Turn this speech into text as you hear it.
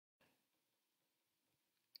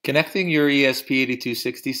Connecting your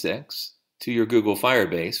ESP8266 to your Google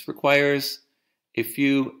Firebase requires a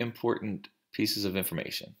few important pieces of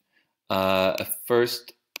information.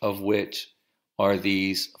 First of which are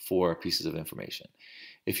these four pieces of information.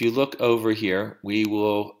 If you look over here, we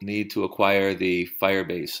will need to acquire the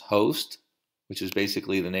Firebase host, which is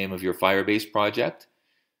basically the name of your Firebase project,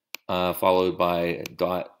 followed by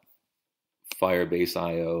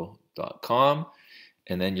 .firebaseio.com.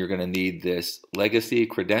 And then you're going to need this legacy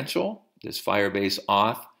credential, this Firebase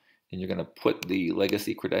auth, and you're going to put the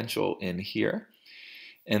legacy credential in here.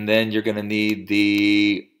 And then you're going to need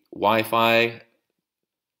the Wi-Fi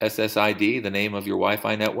SSID, the name of your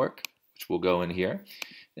Wi-Fi network, which will go in here.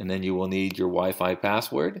 And then you will need your Wi-Fi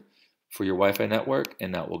password for your Wi-Fi network,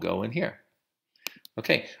 and that will go in here.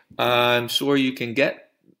 Okay, I'm sure you can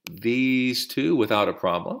get these two without a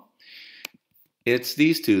problem. It's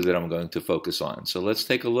these two that I'm going to focus on. So let's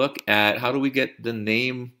take a look at how do we get the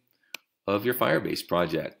name of your Firebase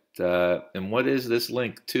project. And what is this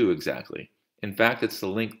link to exactly? In fact, it's the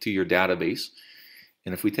link to your database.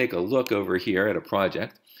 And if we take a look over here at a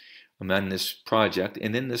project, I'm on this project,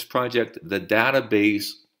 and in this project, the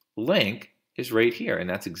database link is right here, and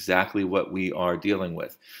that's exactly what we are dealing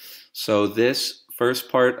with. So this first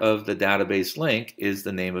part of the database link is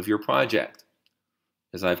the name of your project,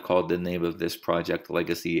 as I've called the name of this project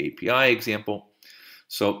Legacy API example.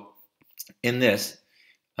 So in this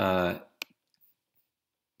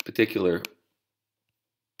particular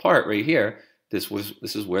part right here, this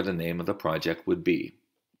is where the name of the project would be.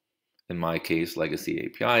 In my case, Legacy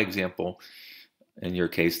API example. In your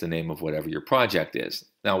case, the name of whatever your project is.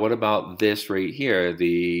 Now, what about this right here,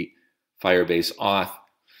 the Firebase auth,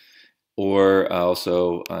 or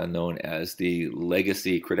also known as the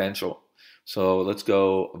legacy credential? So let's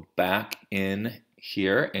go back in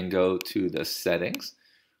here and go to the settings.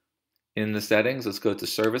 In the settings, let's go to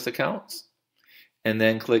service accounts and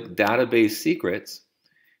then click database secrets.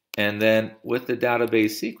 And then with the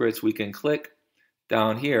database secrets, we can click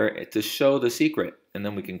down here to show the secret. And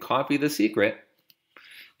then we can copy the secret.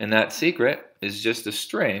 And that secret is just a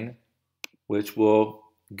string, which will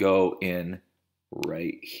go in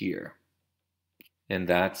right here. And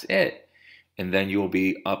that's it. And then you'll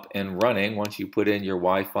be up and running once you put in your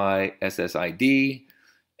Wi-Fi SSID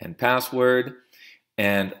and password,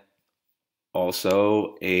 and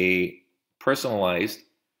also a personalized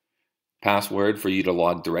password for you to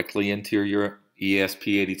log directly into your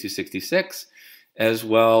ESP8266, as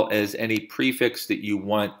well as any prefix that you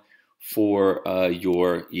want for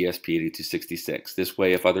your ESP8266. This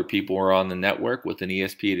way, if other people are on the network with an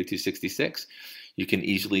ESP8266, you can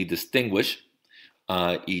easily distinguish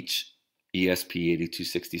each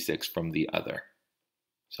ESP8266 from the other.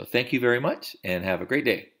 So thank you very much and have a great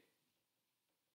day.